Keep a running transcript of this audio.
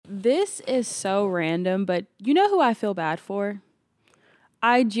This is so random, but you know who I feel bad for?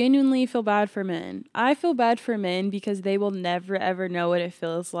 I genuinely feel bad for men. I feel bad for men because they will never ever know what it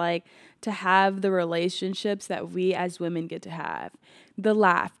feels like to have the relationships that we as women get to have. The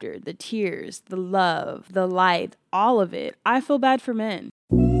laughter, the tears, the love, the light, all of it. I feel bad for men.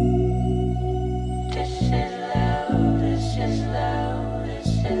 This is love, this is love, this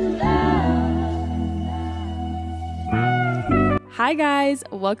is love. Hi guys,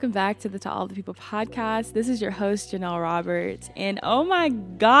 welcome back to the To All the People podcast. This is your host, Janelle Roberts, and oh my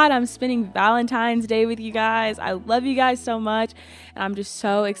God, I'm spending Valentine's Day with you guys. I love you guys so much, and I'm just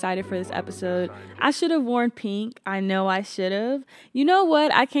so excited for this episode. I should have worn pink. I know I should have. You know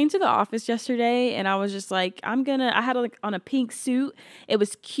what? I came to the office yesterday, and I was just like, I had on a pink suit. It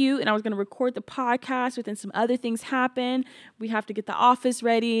was cute, and I was gonna record the podcast, but then some other things happened. We have to get the office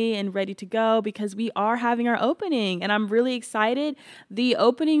ready and ready to go because we are having our opening, and I'm really excited. The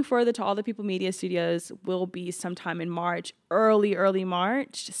opening for the To All the People Media Studios will be sometime in March, early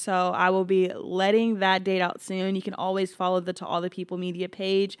March. So I will be letting that date out soon. You can always follow the To All the People Media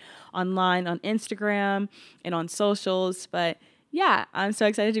page online on Instagram and on socials. But yeah, I'm so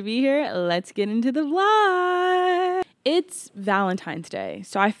excited to be here. Let's get into the vlog. It's Valentine's Day.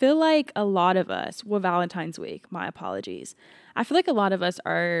 So I feel like a lot of us, Valentine's week, my apologies. I feel like a lot of us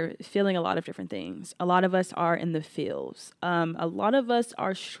are feeling a lot of different things. A lot of us are in the feels. A lot of us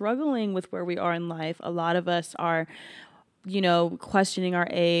are struggling with where we are in life. A lot of us are, questioning our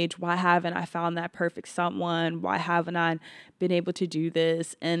age. Why haven't I found that perfect someone? Why haven't I been able to do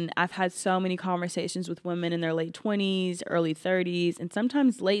this? And I've had so many conversations with women in their late 20s, early 30s, and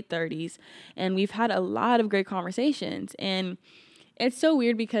sometimes late 30s. And we've had a lot of great conversations. And it's so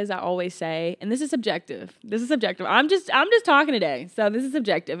weird because I always say, and this is subjective. I'm just talking today. So this is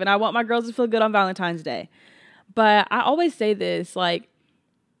subjective. And I want my girls to feel good on Valentine's Day. But I always say this, like,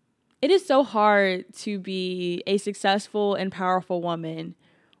 it is so hard to be a successful and powerful woman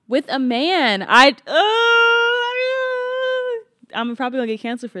with a man. I'm probably going to get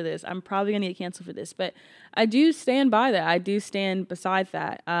canceled for this. But I do stand by that. I do stand beside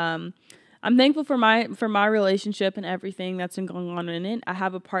that. I'm thankful for my relationship and everything that's been going on in it. I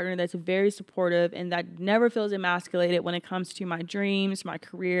have a partner that's very supportive and that never feels emasculated when it comes to my dreams, my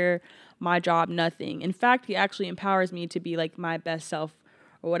career, my job, nothing. In fact, he actually empowers me to be like my best self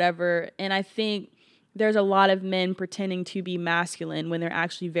or whatever. And I think there's a lot of men pretending to be masculine when they're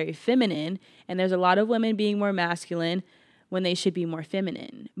actually very feminine. And there's a lot of women being more masculine when they should be more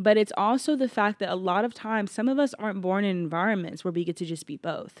feminine. But it's also the fact that a lot of times, some of us aren't born in environments where we get to just be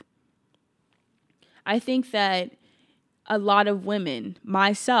both. I think that a lot of women,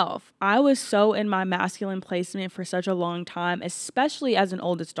 myself, I was so in my masculine placement for such a long time, especially as an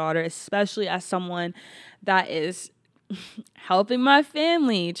oldest daughter, especially as someone that is helping my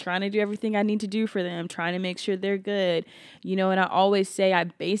family, trying to do everything I need to do for them, trying to make sure they're good, and I always say I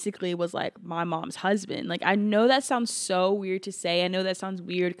basically was like my mom's husband. Like, I know that sounds so weird to say. I know that sounds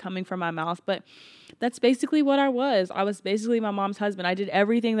weird coming from my mouth, but that's basically what I was. I was basically my mom's husband. I did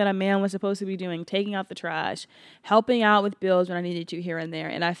everything that a man was supposed to be doing, taking out the trash, helping out with bills when I needed to here and there.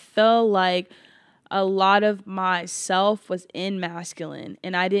 And I felt like a lot of myself was in masculinity,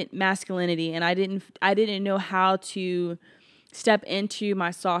 and I didn't know how to step into my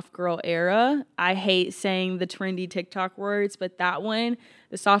soft girl era. I hate saying the trendy TikTok words, but that one,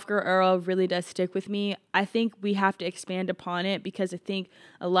 the soft girl era, really does stick with me. I think we have to expand upon it because I think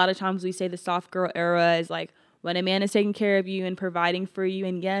a lot of times we say the soft girl era is like when a man is taking care of you and providing for you,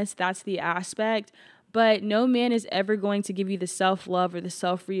 and yes, that's the aspect. But no man is ever going to give you the self-love or the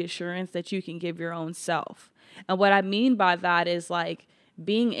self-reassurance that you can give your own self. And what I mean by that is like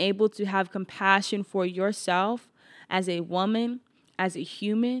being able to have compassion for yourself as a woman, as a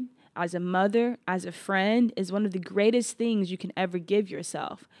human, as a mother, as a friend is one of the greatest things you can ever give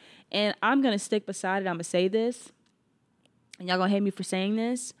yourself. And I'm going to stick beside it. I'm going to say this. And y'all gonna hate me for saying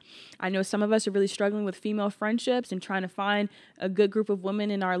this. I know some of us are really struggling with female friendships and trying to find a good group of women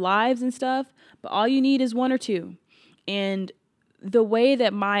in our lives and stuff. But all you need is one or two. And the way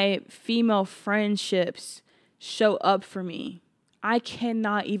that my female friendships show up for me, I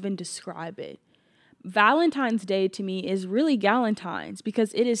cannot even describe it. Valentine's Day to me is really Galentine's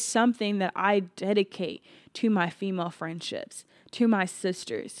because it is something that I dedicate to my female friendships, to my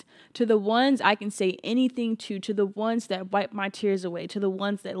sisters, to the ones I can say anything to the ones that wipe my tears away, to the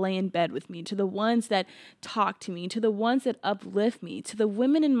ones that lay in bed with me, to the ones that talk to me, to the ones that uplift me, to the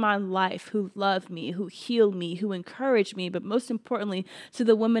women in my life who love me, who heal me, who encourage me, but most importantly, to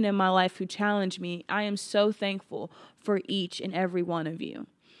the women in my life who challenge me. I am so thankful for each and every one of you.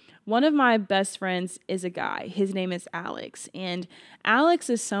 one of my best friends is a guy. His name is Alex. And Alex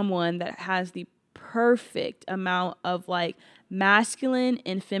is someone that has the perfect amount of like masculine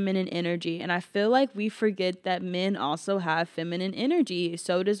and feminine energy. And I feel like we forget that men also have feminine energy.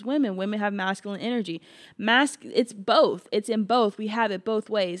 So does women. Women have masculine energy. It's both. It's in both. We have it both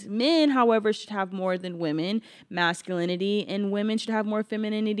ways. Men, however, should have more than women masculinity, and women should have more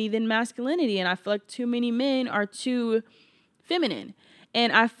femininity than masculinity. And I feel like too many men are too feminine.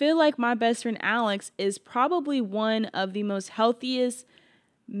 And I feel like my best friend Alex is probably one of the most healthiest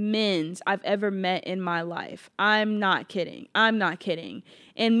men's I've ever met in my life. I'm not kidding. And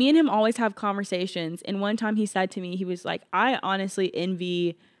me and him always have conversations. And one time he said to me, he was like, I honestly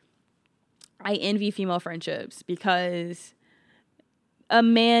envy female friendships, because a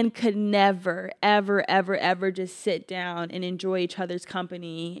man could never, ever, ever, ever just sit down and enjoy each other's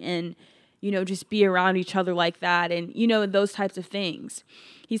company and, just be around each other like that. And, those types of things.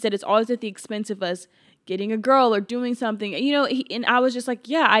 He said it's always at the expense of us getting a girl or doing something, and I was just like,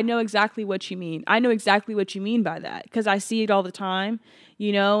 yeah, I know exactly what you mean. I know exactly what you mean by that, because I see it all the time,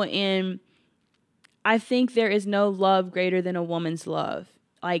 and I think there is no love greater than a woman's love.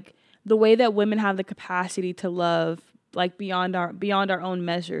 Like the way that women have the capacity to love, like beyond our own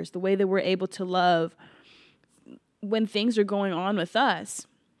measures, the way that we're able to love when things are going on with us.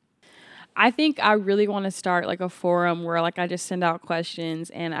 I think I really want to start like a forum where like I just send out questions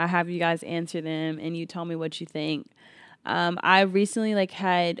and I have you guys answer them and you tell me what you think. I recently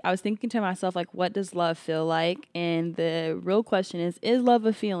I was thinking to myself, like, what does love feel like? And the real question is love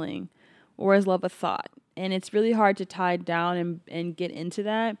a feeling or is love a thought? And it's really hard to tie down and get into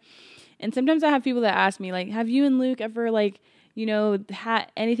that. And sometimes I have people that ask me, like, have you and Luke ever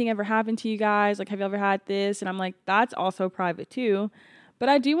had anything ever happen to you guys? Like, have you ever had this? And I'm like, that's also private too. But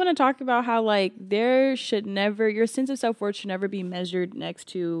I do want to talk about how, like, your sense of self-worth should never be measured next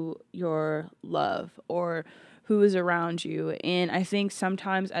to your love or who is around you. And I think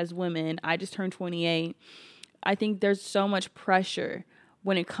sometimes as women, I just turned 28, I think there's so much pressure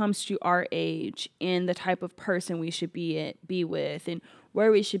when it comes to our age and the type of person we should be with and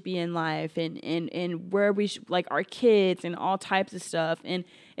where we should be in life and where we should, like, our kids and all types of stuff. And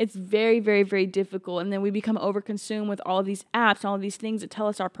it's very, very, very difficult. And then we become overconsumed with all of these apps, all of these things that tell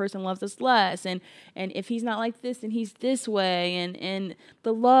us our person loves us less. And if he's not like this, then he's this way. And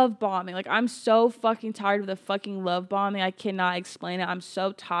the love bombing. Like, I'm so fucking tired of the fucking love bombing. I cannot explain it. I'm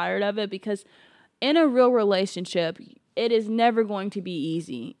so tired of it, because in a real relationship, it is never going to be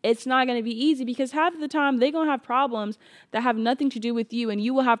easy. It's not going to be easy, because half of the time they're going to have problems that have nothing to do with you, and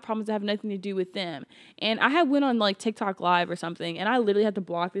you will have problems that have nothing to do with them. And I had went on like TikTok live or something, and I literally had to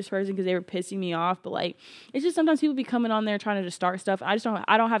block this person because they were pissing me off. But like, it's just sometimes people be coming on there trying to just start stuff. I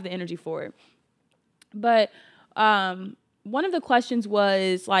don't have the energy for it. But one of the questions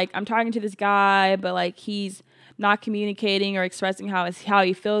was like, I'm talking to this guy, but like he's not communicating or expressing how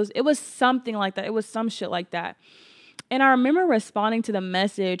he feels. It was something like that. It was some shit like that. And I remember responding to the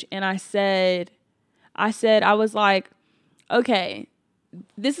message, and I was like, okay,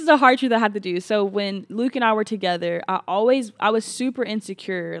 this is a hard truth I had to do. So when Luke and I were together, I was super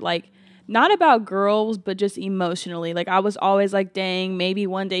insecure, like, not about girls, but just emotionally. Like, I was always like, dang, maybe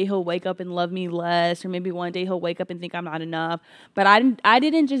one day he'll wake up and love me less, or maybe one day he'll wake up and think I'm not enough. But I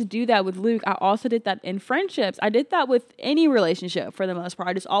didn't just do that with Luke. I also did that in friendships. I did that with any relationship for the most part.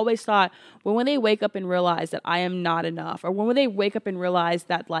 I just always thought, when will they wake up and realize that I am not enough? Or when will they wake up and realize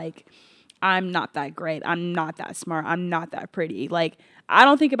that, like, I'm not that great, I'm not that smart, I'm not that pretty. Like, I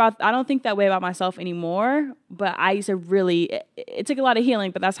don't think that way about myself anymore, but I used to really, it took a lot of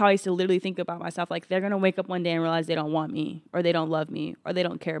healing, but that's how I used to literally think about myself. Like, they're going to wake up one day and realize they don't want me, or they don't love me, or they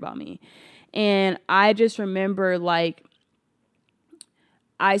don't care about me. And I just remember, like,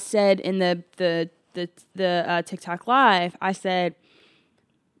 I said in the TikTok live, I said,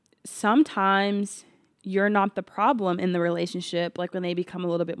 sometimes you're not the problem in the relationship, like when they become a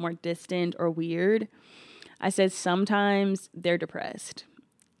little bit more distant or weird. I said, sometimes they're depressed.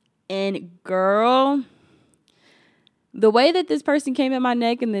 And girl, the way that this person came at my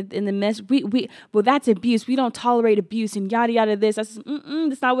neck in the mess, well, that's abuse. We don't tolerate abuse and yada, yada, this. I said,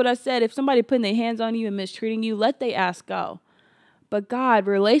 that's not what I said. If somebody putting their hands on you and mistreating you, let they ass go. But God,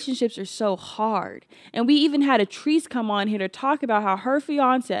 relationships are so hard. And we even had a Treese come on here to talk about how her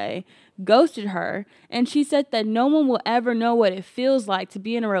fiance ghosted her. And she said that no one will ever know what it feels like to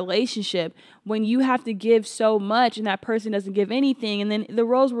be in a relationship when you have to give so much and that person doesn't give anything. And then the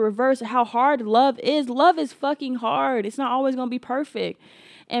roles were reversed. How hard love is. Love is fucking hard. It's not always going to be perfect.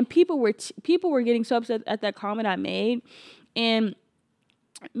 And people were getting so upset at that comment I made. And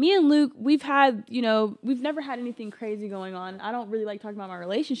me and Luke, we've never had anything crazy going on. I don't really like talking about my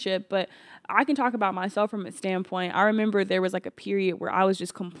relationship, but I can talk about myself from a standpoint. I remember there was like a period where I was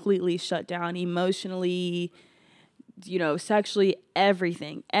just completely shut down emotionally, sexually,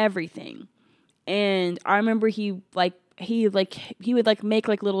 everything. And I remember he would like make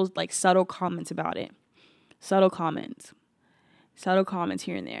like little like subtle comments about it. Subtle comments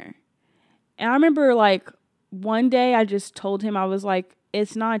here and there. And I remember like one day I just told him, I was like,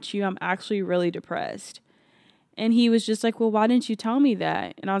 it's not you. I'm actually really depressed. And he was just like, well, why didn't you tell me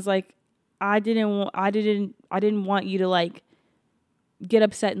that? And I was like, I didn't want you to like get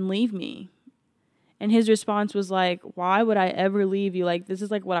upset and leave me. And his response was like, why would I ever leave you? Like, this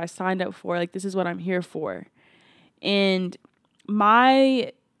is like what I signed up for. Like, this is what I'm here for. And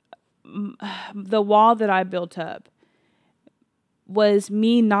the wall that I built up was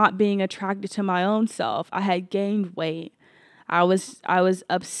me not being attracted to my own self. I had gained weight. I was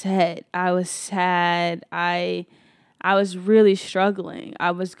upset. I was sad. I was really struggling.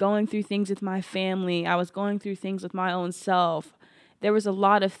 I was going through things with my family. I was going through things with my own self. There was a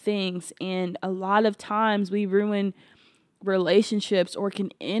lot of things, and a lot of times we ruin relationships or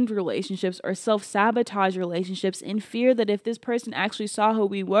can end relationships or self-sabotage relationships in fear that if this person actually saw who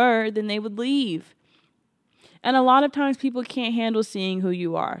we were, then they would leave. And a lot of times people can't handle seeing who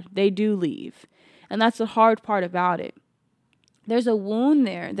you are. They do leave. And that's the hard part about it. There's a wound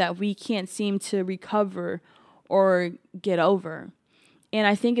there that we can't seem to recover or get over. And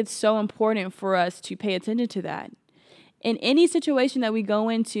I think it's so important for us to pay attention to that. In any situation that we go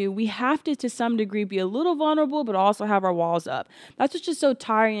into, we have to some degree, be a little vulnerable, but also have our walls up. That's what's just so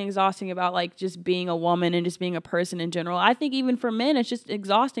tiring and exhausting about like just being a woman and just being a person in general. I think even for men, it's just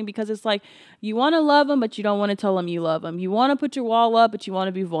exhausting because it's like you want to love them, but you don't want to tell them you love them. You want to put your wall up, but you want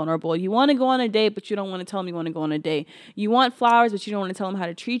to be vulnerable. You want to go on a date, but you don't want to tell them you want to go on a date. You want flowers, but you don't want to tell them how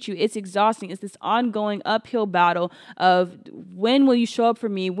to treat you. It's exhausting. It's this ongoing uphill battle of when will you show up for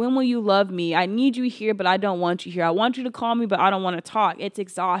me? When will you love me? I need you here, but I don't want you here. I want you to call me, but I don't want to talk. It's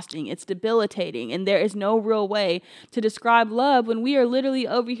exhausting. It's debilitating. And there is no real way to describe love when we are literally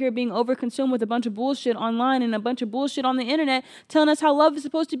over here being overconsumed with a bunch of bullshit online and a bunch of bullshit on the internet telling us how love is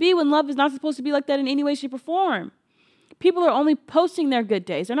supposed to be when love is not supposed to be like that in any way, shape, or form. People are only posting their good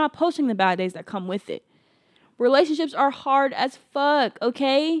days. They're not posting the bad days that come with it. Relationships are hard as fuck,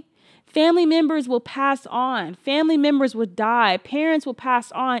 okay? Family members will pass on. Family members will die. Parents will pass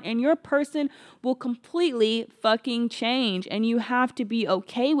on. And your person will completely fucking change. And you have to be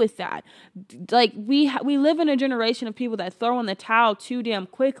okay with that. Like, we live in a generation of people that throw in the towel too damn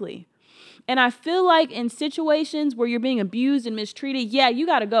quickly. And I feel like in situations where you're being abused and mistreated, yeah, you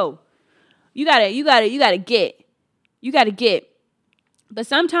gotta go. You gotta get. But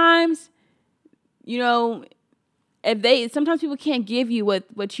sometimes, sometimes people can't give you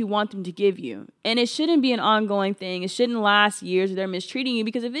what you want them to give you. And it shouldn't be an ongoing thing. It shouldn't last years if they're mistreating you,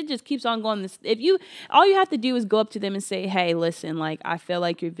 because if it just keeps on going, all you have to do is go up to them and say, hey, listen, like, I feel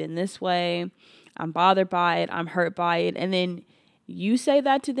like you've been this way. I'm bothered by it. I'm hurt by it. And then you say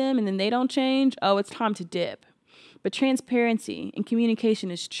that to them and then they don't change. Oh, it's time to dip. But transparency and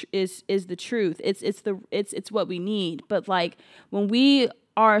communication is the truth. It's what we need. But like when we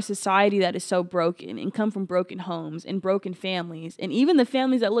are a society that is so broken and come from broken homes and broken families, and even the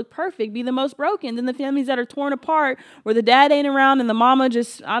families that look perfect be the most broken than the families that are torn apart where the dad ain't around and the mama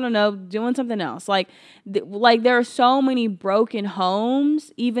just, I don't know, doing something else. Like there are so many broken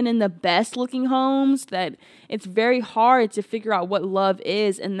homes, even in the best looking homes, that it's very hard to figure out what love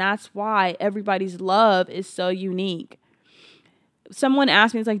is. And that's why everybody's love is so unique. Someone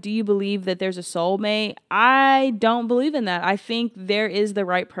asked me, it's like, do you believe that there's a soulmate? I don't believe in that. I think there is the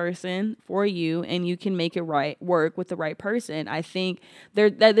right person for you and you can make it work with the right person. I think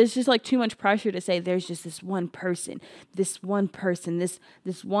there's just like too much pressure to say there's just this one person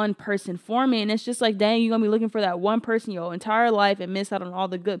for me. And it's just like, dang, you're going to be looking for that one person your entire life and miss out on all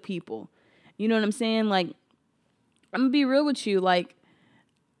the good people. You know what I'm saying? Like, I'm going to be real with you. Like,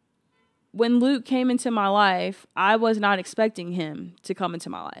 when Luke came into my life, I was not expecting him to come into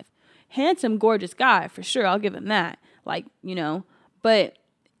my life. Handsome, gorgeous guy, for sure. I'll give him that. Like, but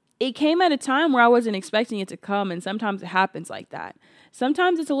it came at a time where I wasn't expecting it to come. And sometimes it happens like that.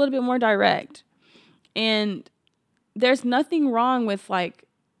 Sometimes it's a little bit more direct. And there's nothing wrong with like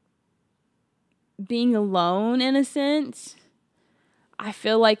being alone in a sense. I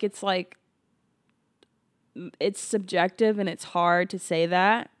feel like it's subjective and it's hard to say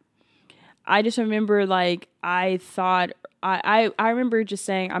that. I just remember like I remember just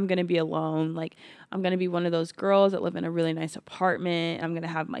saying I'm going to be alone. Like I'm going to be one of those girls that live in a really nice apartment. I'm going to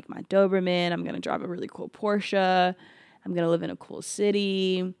have like my Doberman. I'm going to drive a really cool Porsche. I'm going to live in a cool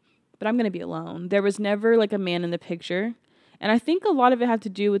city, but I'm going to be alone. There was never like a man in the picture. And I think a lot of it had to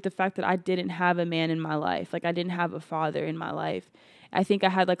do with the fact that I didn't have a man in my life. Like I didn't have a father in my life. I think I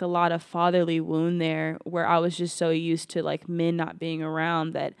had like a lot of fatherly wound there where I was just so used to like men not being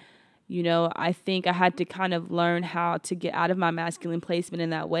around that, I think I had to kind of learn how to get out of my masculine placement in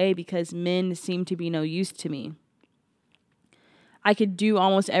that way because men seemed to be no use to me. I could do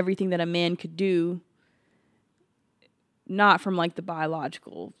almost everything that a man could do, not from like the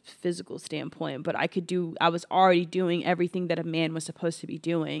biological, physical standpoint, but I was already doing everything that a man was supposed to be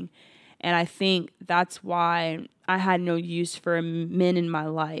doing. And I think that's why I had no use for men in my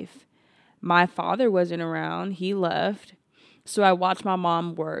life. My father wasn't around. He left. So I watched my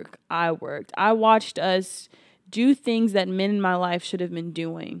mom work. I worked. I watched us do things that men in my life should have been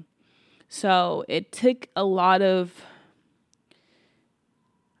doing. So it took a lot of...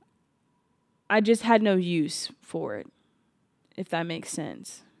 I just had no use for it, if that makes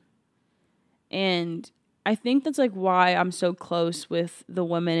sense. And I think that's like why I'm so close with the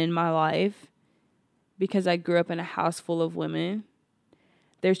women in my life, because I grew up in a house full of women.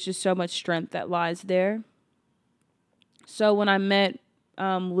 There's just so much strength that lies there. So when I met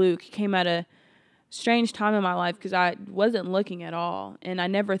Luke, he came at a strange time in my life because I wasn't looking at all. And I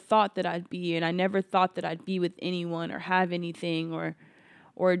never thought that I'd be, and I never thought that I'd be with anyone or have anything or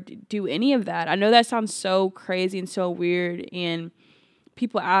do any of that. I know that sounds so crazy and so weird, and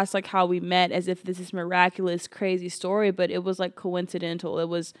people ask like how we met as if this is miraculous, crazy story, but it was like coincidental. It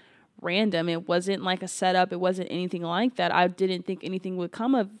was random. It wasn't like a setup. It wasn't anything like that. I didn't think anything would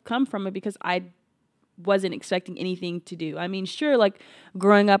come from it because I wasn't expecting anything to do. I mean, sure, like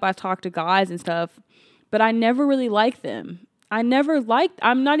growing up, I've talked to guys and stuff, but I never really liked them. I'm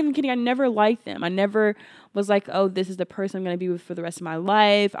not even kidding, I never liked them. I never was like, oh, this is the person I'm going to be with for the rest of my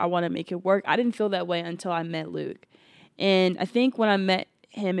life. I want to make it work. I didn't feel that way until I met Luke. And I think when I met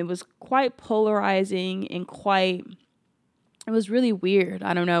him, it was quite polarizing and it was really weird.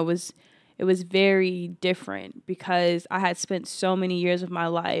 I don't know. It was very different because I had spent so many years of my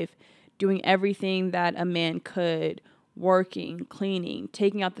life doing everything that a man could, working, cleaning,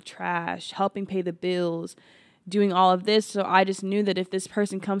 taking out the trash, helping pay the bills, doing all of this. So I just knew that if this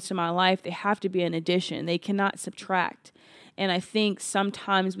person comes to my life, they have to be an addition. They cannot subtract. And I think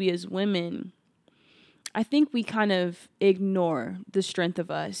sometimes we as women, I think we kind of ignore the strength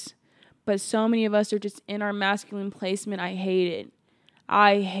of us. But so many of us are just in our masculine placement. I hate it.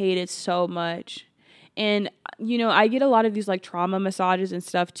 I hate it so much. And, I get a lot of these like trauma massages and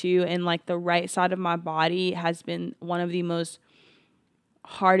stuff too. And like the right side of my body has been one of the most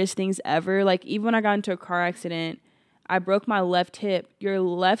hardest things ever. Like even when I got into a car accident, I broke my left hip. Your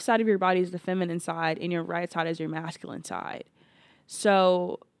left side of your body is the feminine side and your right side is your masculine side.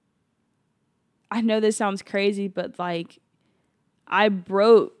 So I know this sounds crazy, but like I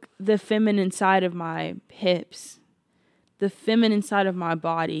broke the feminine side of my hips. The feminine side of my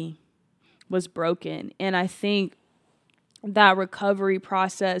body was broken. And I think that recovery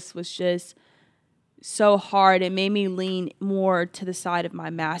process was just so hard. It made me lean more to the side of my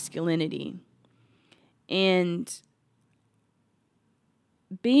masculinity. And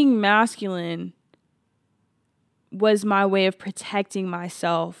being masculine was my way of protecting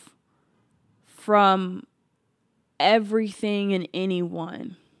myself from everything and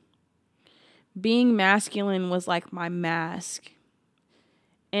anyone. Being masculine was like my mask.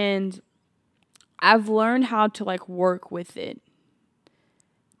 And I've learned how to like work with it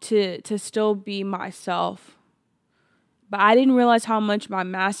to still be myself. But I didn't realize how much my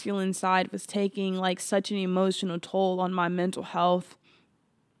masculine side was taking like such an emotional toll on my mental health,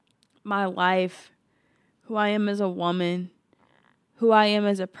 my life, who I am as a woman, who I am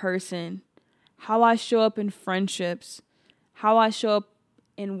as a person, how I show up in friendships, how I show up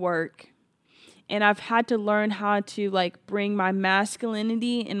in work. And I've had to learn how to like bring my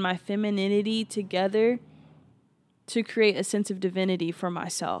masculinity and my femininity together to create a sense of divinity for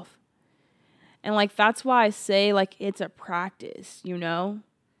myself. And like that's why I say like it's a practice,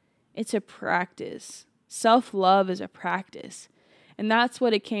 It's a practice. Self-love is a practice. And that's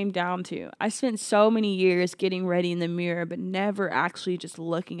what it came down to. I spent so many years getting ready in the mirror, but never actually just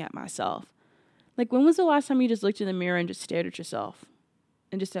looking at myself. Like when was the last time you just looked in the mirror and just stared at yourself?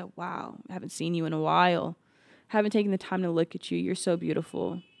 And just said, wow, I haven't seen you in a while. I haven't taken the time to look at you. You're so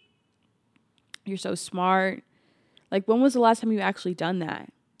beautiful. You're so smart. Like, when was the last time you actually done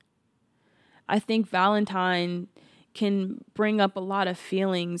that? I think Valentine can bring up a lot of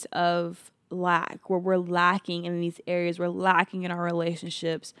feelings of lack, where we're lacking in these areas. We're lacking in our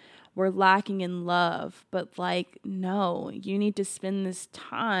relationships. We're lacking in love. But, like, no, you need to spend this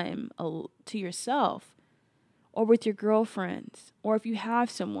time to yourself. or with your girlfriends, or if you have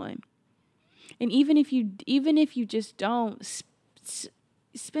someone. And even if you just don't,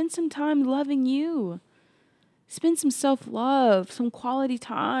 spend some time loving you. Spend some self-love, some quality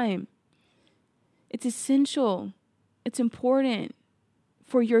time. It's essential. It's important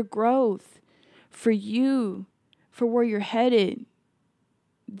for your growth, for you, for where you're headed.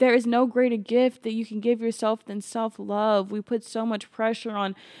 There is no greater gift that you can give yourself than self-love. We put so much pressure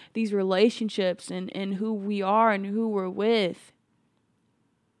on these relationships and who we are and who we're with.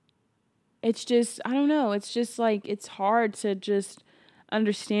 It's just, I don't know. It's just like, it's hard to just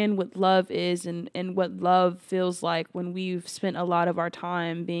understand what love is and what love feels like when we've spent a lot of our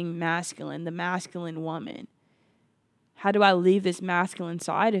time being masculine, the masculine woman. How do I leave this masculine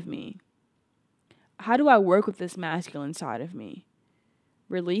side of me? How do I work with this masculine side of me?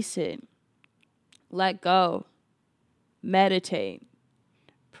 Release it. Let go. Meditate.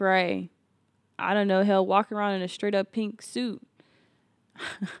 Pray. I don't know, hell, walk around in a straight up pink suit.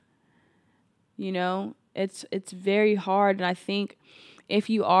 You know, it's very hard. And I think if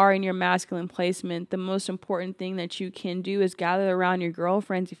you are in your masculine placement, the most important thing that you can do is gather around your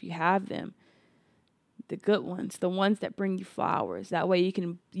girlfriends if you have them. The good ones, the ones that bring you flowers. That way you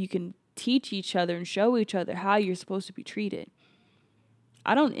can teach each other and show each other how you're supposed to be treated.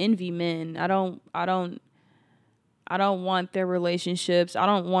 I don't envy men. I don't want their relationships. I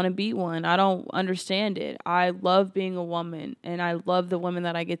don't want to be one. I don't understand it. I love being a woman, and I love the women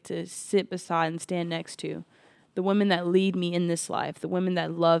that I get to sit beside and stand next to. The women that lead me in this life, the women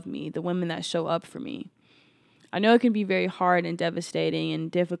that love me, the women that show up for me. I know it can be very hard and devastating and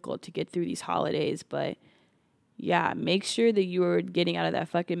difficult to get through these holidays, but yeah, make sure that you are getting out of that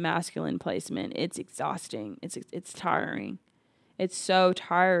fucking masculine placement. It's exhausting. It's tiring. It's so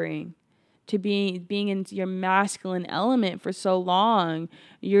tiring to being in your masculine element for so long.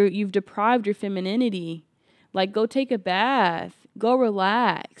 You've deprived your femininity. Like, go take a bath. Go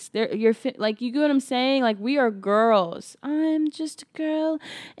relax. Like, you get what I'm saying? Like, we are girls. I'm just a girl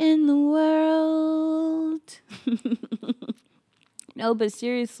in the world. No, but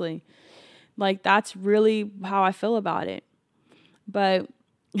seriously, like, that's really how I feel about it. But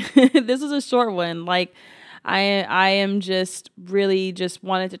this is a short one. Like, I am just really just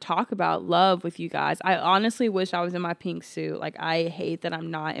wanted to talk about love with you guys. I honestly wish I was in my pink suit. Like, I hate that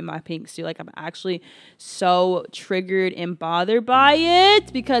I'm not in my pink suit. Like, I'm actually so triggered and bothered by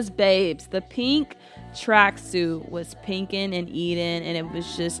it because, babes, the pink tracksuit was pinking and eating, and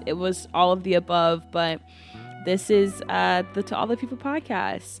it was all of the above. But this is the To All the People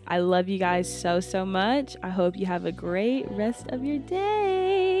podcast. I love you guys so much. I hope you have a great rest of your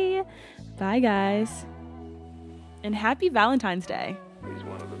day. Bye, guys. And happy Valentine's Day. He's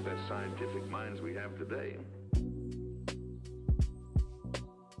one of the best scientific minds we have today.